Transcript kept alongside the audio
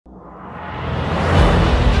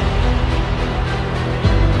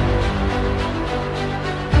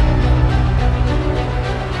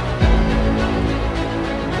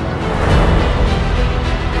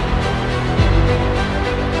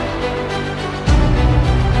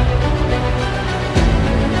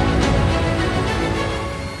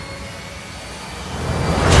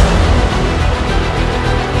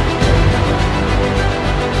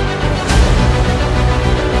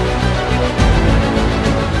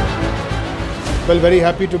Well, very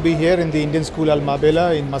happy to be here in the Indian school Al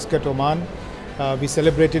Maabela in Muscat, Oman. We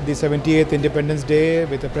celebrated the 78th Independence Day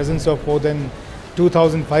with the presence of more than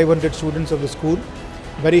 2,500 students of the school.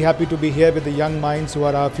 Very happy to be here with the young minds who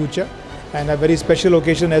are our future, and a very special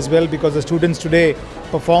occasion as well because the students today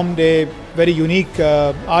performed a very unique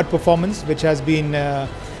art performance which has been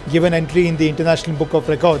given entry in the International Book of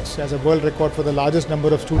Records as a world record for the largest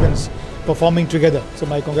number of students performing together. So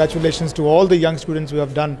my congratulations to all the young students who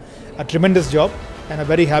have done a tremendous job, and a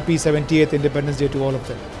very happy 78th Independence Day to all of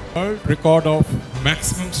them. World record of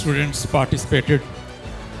maximum students participated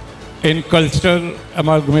in cultural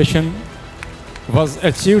amalgamation was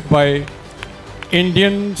achieved by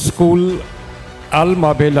Indian School Al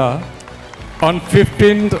Maabela on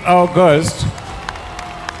 15th August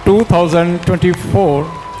 2024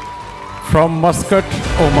 from Muscat,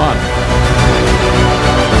 Oman.